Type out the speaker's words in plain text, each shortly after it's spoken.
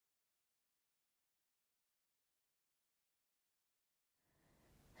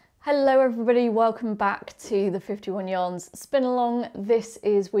Hello everybody, welcome back to the 51 Yarns Spin Along. This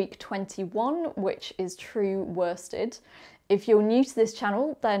is week 21, which is true worsted. If you're new to this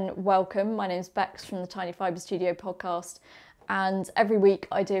channel, then welcome. My name's Bex from the Tiny Fibre Studio podcast, and every week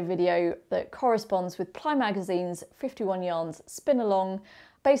I do a video that corresponds with Ply Magazine's 51 Yarns Spin Along.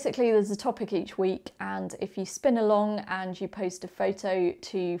 Basically, there's a topic each week, and if you spin along and you post a photo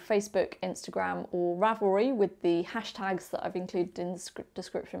to Facebook, Instagram or Ravelry with the hashtags that I've included in the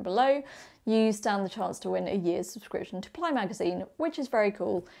description below, you stand the chance to win a year's subscription to Ply Magazine, which is very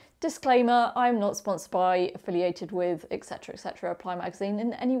cool. Disclaimer, I'm not sponsored by, affiliated with, etc, Ply Magazine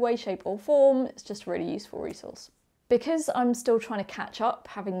in any way, shape or form. It's just a really useful resource. Because I'm still trying to catch up,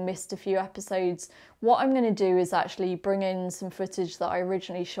 having missed a few episodes, what I'm going to do is actually bring in some footage that I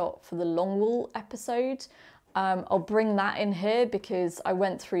originally shot for the long wool episode. I'll bring that in here because I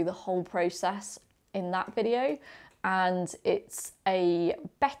went through the whole process in that video, and it's a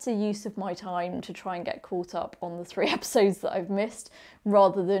better use of my time to try and get caught up on the 3 episodes that I've missed,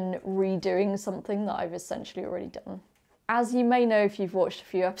 rather than redoing something that I've essentially already done. As you may know if you've watched a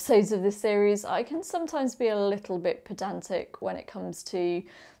few episodes of this series, I can sometimes be a little bit pedantic when it comes to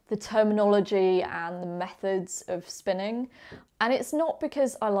the terminology and the methods of spinning. And it's not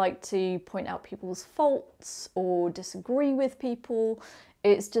because I like to point out people's faults or disagree with people.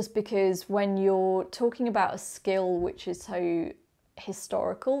 It's just because when you're talking about a skill which is so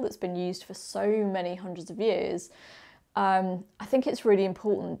historical, that's been used for so many hundreds of years, I think it's really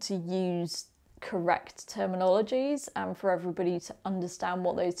important to use correct terminologies and for everybody to understand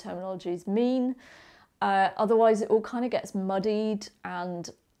what those terminologies mean. Otherwise it all kind of gets muddied, and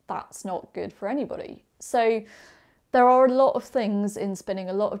that's not good for anybody. So there are a lot of things in spinning,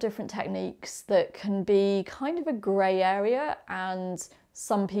 a lot of different techniques that can be kind of a grey area, and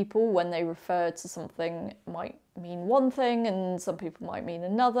some people, when they refer to something, might mean one thing and some people might mean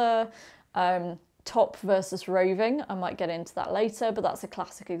another. Top versus roving, I might get into that later, but that's a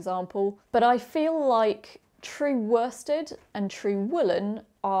classic example. But I feel like true worsted and true woolen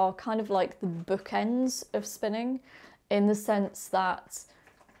are kind of like the bookends of spinning, in the sense that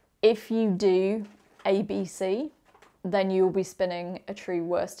if you do ABC, then you'll be spinning a true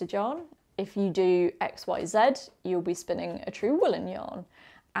worsted yarn. If you do XYZ, you'll be spinning a true woolen yarn.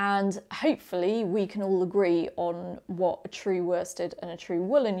 And hopefully we can all agree on what a true worsted and a true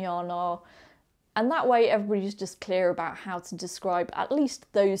woolen yarn are. And that way everybody's just clear about how to describe at least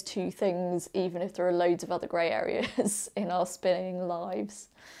those 2 things, even if there are loads of other grey areas in our spinning lives.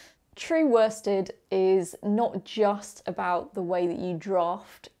 True worsted is not just about the way that you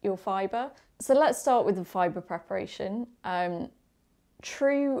draft your fibre. So let's start with the fibre preparation.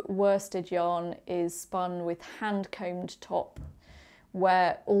 True worsted yarn is spun with hand-combed top,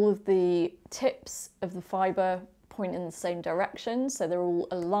 where all of the tips of the fibre point in the same direction, so they're all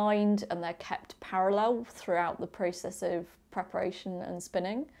aligned and they're kept parallel throughout the process of preparation and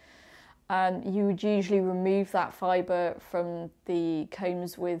spinning. You would usually remove that fibre from the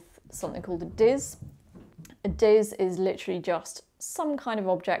combs with something called a diz. A diz is literally just some kind of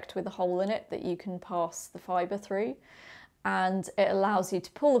object with a hole in it that you can pass the fibre through, and it allows you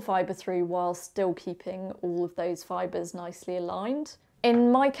to pull the fibre through while still keeping all of those fibres nicely aligned.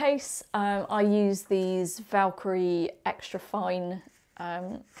 In my case, I use these Valkyrie extra fine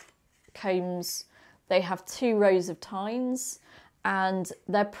combs. They have 2 rows of tines, and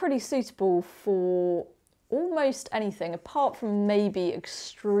they're pretty suitable for almost anything, apart from maybe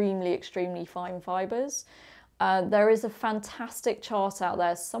extremely fine fibres. There is a fantastic chart out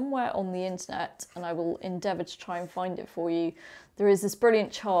there somewhere on the internet, and I will endeavour to try and find it for you. There is this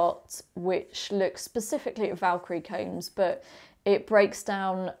brilliant chart which looks specifically at Valkyrie combs, but it breaks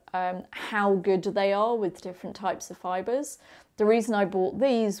down how good they are with different types of fibres. The reason I bought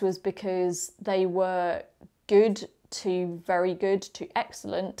these was because they were good to very good to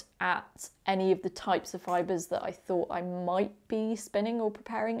excellent at any of the types of fibres that I thought I might be spinning or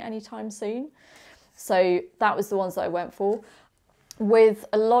preparing anytime soon. So that was the ones that I went for. With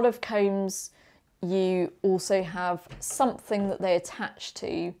a lot of combs, you also have something that they attach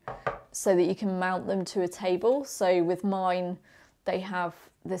to so that you can mount them to a table. So with mine, they have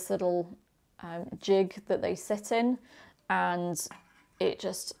this little jig that they sit in, and it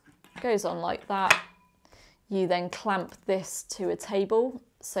just goes on like that. You then clamp this to a table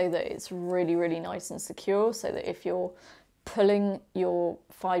so that it's really nice and secure, so that if you're pulling your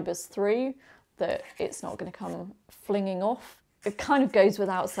fibres through, that it's not going to come flinging off. It kind of goes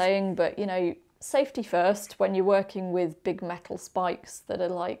without saying, but you know, safety first when you're working with big metal spikes that are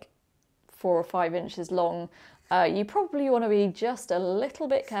like 4 or 5 inches long. You probably want to be just a little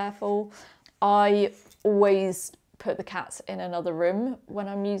bit careful. I always put the cats in another room when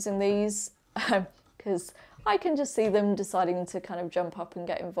I'm using these, because I can just see them deciding to kind of jump up and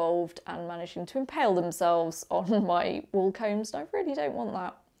get involved and managing to impale themselves on my wool combs. And I really don't want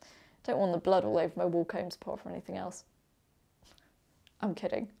that. Don't want the blood all over my wool combs apart from anything else. I'm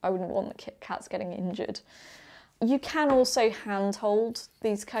kidding. I wouldn't want the cats getting injured. You can also handhold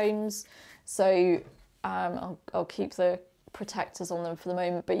these combs, so I'll keep the protectors on them for the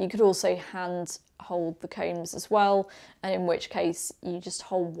moment, but you could also hand hold the combs as well, and in which case you just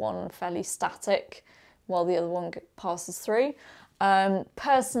hold one fairly static while the other one passes through.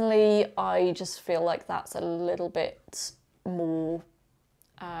 Personally, I just feel like that's a little bit more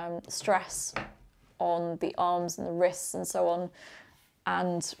stress on the arms and the wrists and so on,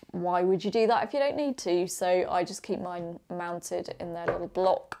 and why would you do that if you don't need to? So I just keep mine mounted in their little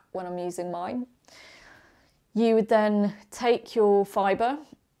block when I'm using mine. You would then take your fibre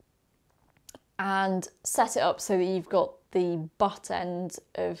and set it up so that you've got the butt end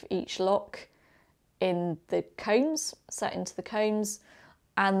of each lock in the combs, set into the combs,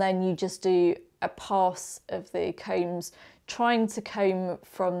 and then you just do a pass of the combs, trying to comb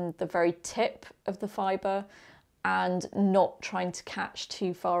from the very tip of the fibre and not trying to catch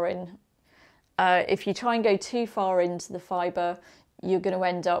too far in. If you try and go too far into the fibre, you're going to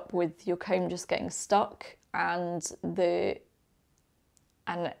end up with your comb just getting stuck and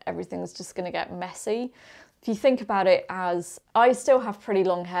everything's just going to get messy. If you think about it as, I still have pretty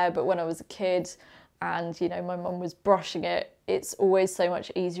long hair, but when I was a kid and, you know, my mum was brushing it, it's always so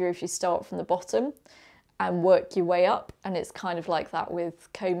much easier if you start from the bottom and work your way up. And it's kind of like that with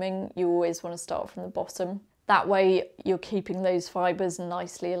combing. You always want to start from the bottom. That way you're keeping those fibres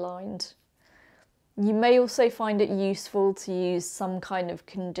nicely aligned. You may also find it useful to use some kind of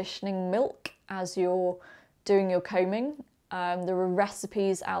conditioning milk as you're doing your combing. There are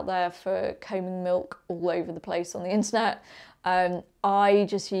recipes out there for combing milk all over the place on the internet. I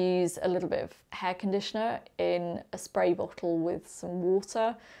just use a little bit of hair conditioner in a spray bottle with some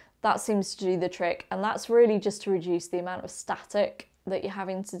water. That seems to do the trick, and that's really just to reduce the amount of static that you're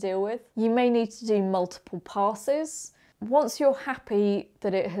having to deal with. You may need to do multiple passes. Once you're happy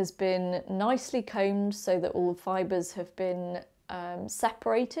that it has been nicely combed so that all the fibres have been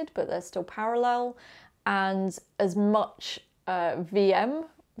separated but they're still parallel, and as much VM,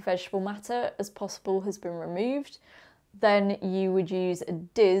 vegetable matter, as possible has been removed, then you would use a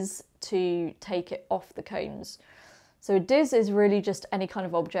diz to take it off the combs. So a diz is really just any kind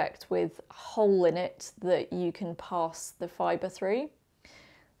of object with a hole in it that you can pass the fibre through.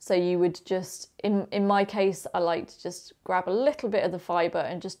 So you would just, in my case, I like to just grab a little bit of the fibre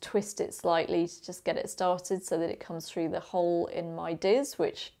and just twist it slightly to just get it started so that it comes through the hole in my diz,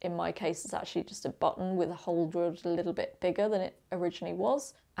 which in my case is actually just a button with a hole drilled a little bit bigger than it originally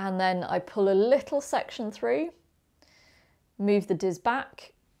was. And then I pull a little section through, move the diz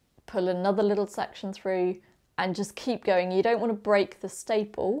back, pull another little section through, and just keep going. You don't want to break the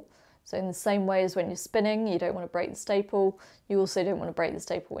staple. So in the same way as when you're spinning, you don't want to break the staple. You also don't want to break the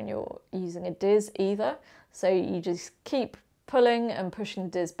staple when you're using a diz either. So you just keep pulling and pushing the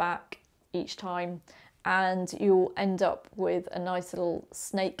diz back each time, and you'll end up with a nice little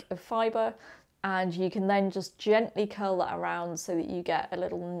snake of fibre, and you can then just gently curl that around so that you get a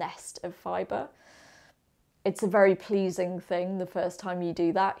little nest of fibre. It's a very pleasing thing the first time you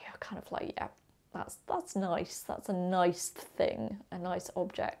do that. You're kind of like, yeah, that's nice. That's a nice thing, a nice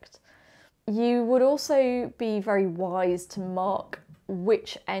object. You would also be very wise to mark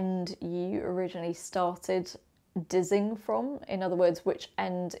which end you originally started dizzing from. In other words, which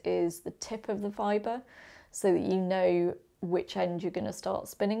end is the tip of the fibre, so that you know which end you're going to start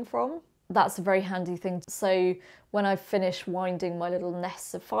spinning from. That's a very handy thing. So when I finish winding my little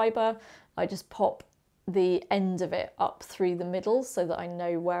nests of fibre, I just pop the end of it up through the middle so that I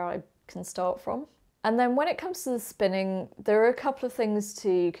know where I can start from. And then when it comes to the spinning, there are a couple of things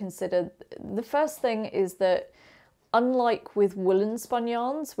to consider. The first thing is that unlike with woolen spun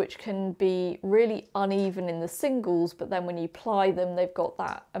yarns, which can be really uneven in the singles, but then when you ply them, they've got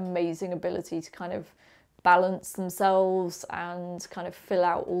that amazing ability to kind of balance themselves and kind of fill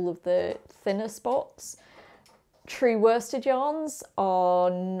out all of the thinner spots. True worsted yarns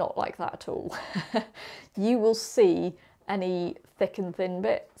are not like that at all. You will see any thick and thin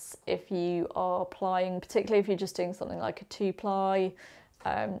bits if you are plying, particularly if you're just doing something like a 2-ply,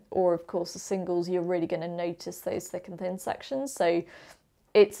 or of course the singles, you're really going to notice those thick and thin sections. So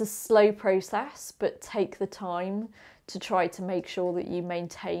it's a slow process, but take the time to try to make sure that you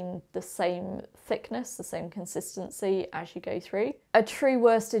maintain the same thickness, the same consistency as you go through. A true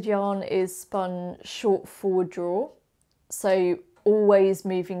worsted yarn is spun short forward draw, so always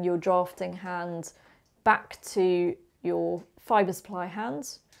moving your drafting hand back to your fibre supply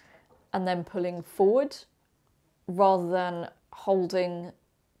hand and then pulling forward, rather than holding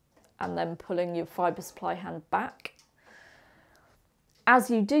and then pulling your fibre supply hand back. As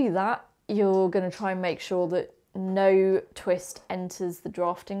you do that, you're going to try and make sure that no twist enters the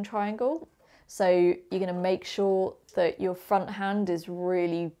drafting triangle. So you're going to make sure that your front hand is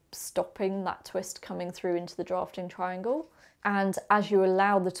really stopping that twist coming through into the drafting triangle. And as you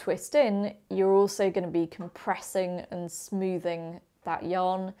allow the twist in, you're also going to be compressing and smoothing that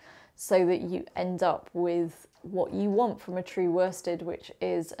yarn so that you end up with what you want from a true worsted, which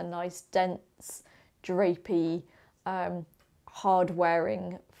is a nice dense, drapey, hard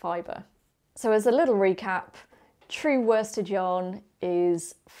wearing fibre. So as a little recap, true worsted yarn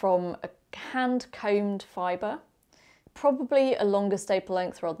is from a hand combed fibre, probably a longer staple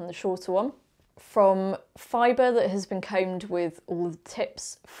length rather than the shorter one, from fibre that has been combed with all the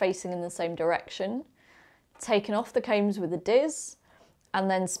tips facing in the same direction, taken off the combs with a diz, and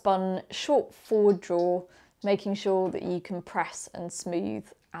then spun short forward draw, making sure that you can press and smooth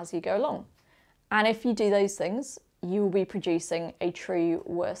as you go along. And if you do those things, you will be producing a true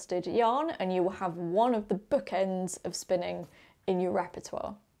worsted yarn, and you will have one of the bookends of spinning in your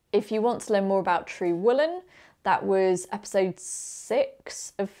repertoire. If you want to learn more about true woolen, that was episode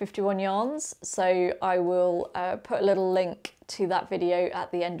 6 of 51 Yarns, so I will put a little link to that video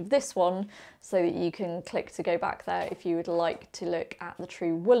at the end of this one so that you can click to go back there if you would like to look at the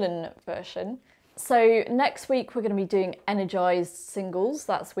true woolen version. So next week we're going to be doing Energised Singles,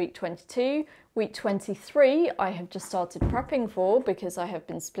 that's week 22. Week 23 I have just started prepping for because I have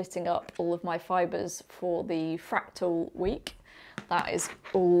been splitting up all of my fibres for the fractal week. That is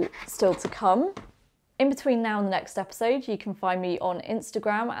all still to come. In between now and the next episode, you can find me on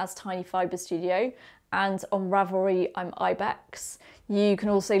Instagram as Tiny Fibre Studio, and on Ravelry I'm Ibex. You can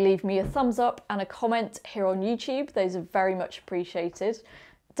also leave me a thumbs up and a comment here on YouTube. Those are very much appreciated.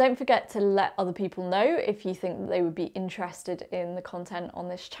 Don't forget to let other people know if you think that they would be interested in the content on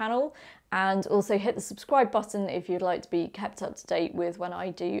this channel, and also hit the subscribe button if you'd like to be kept up to date with when I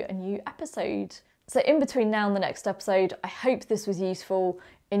do a new episode. So in between now and the next episode, I hope this was useful.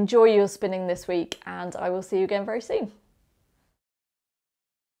 Enjoy your spinning this week, and I will see you again very soon.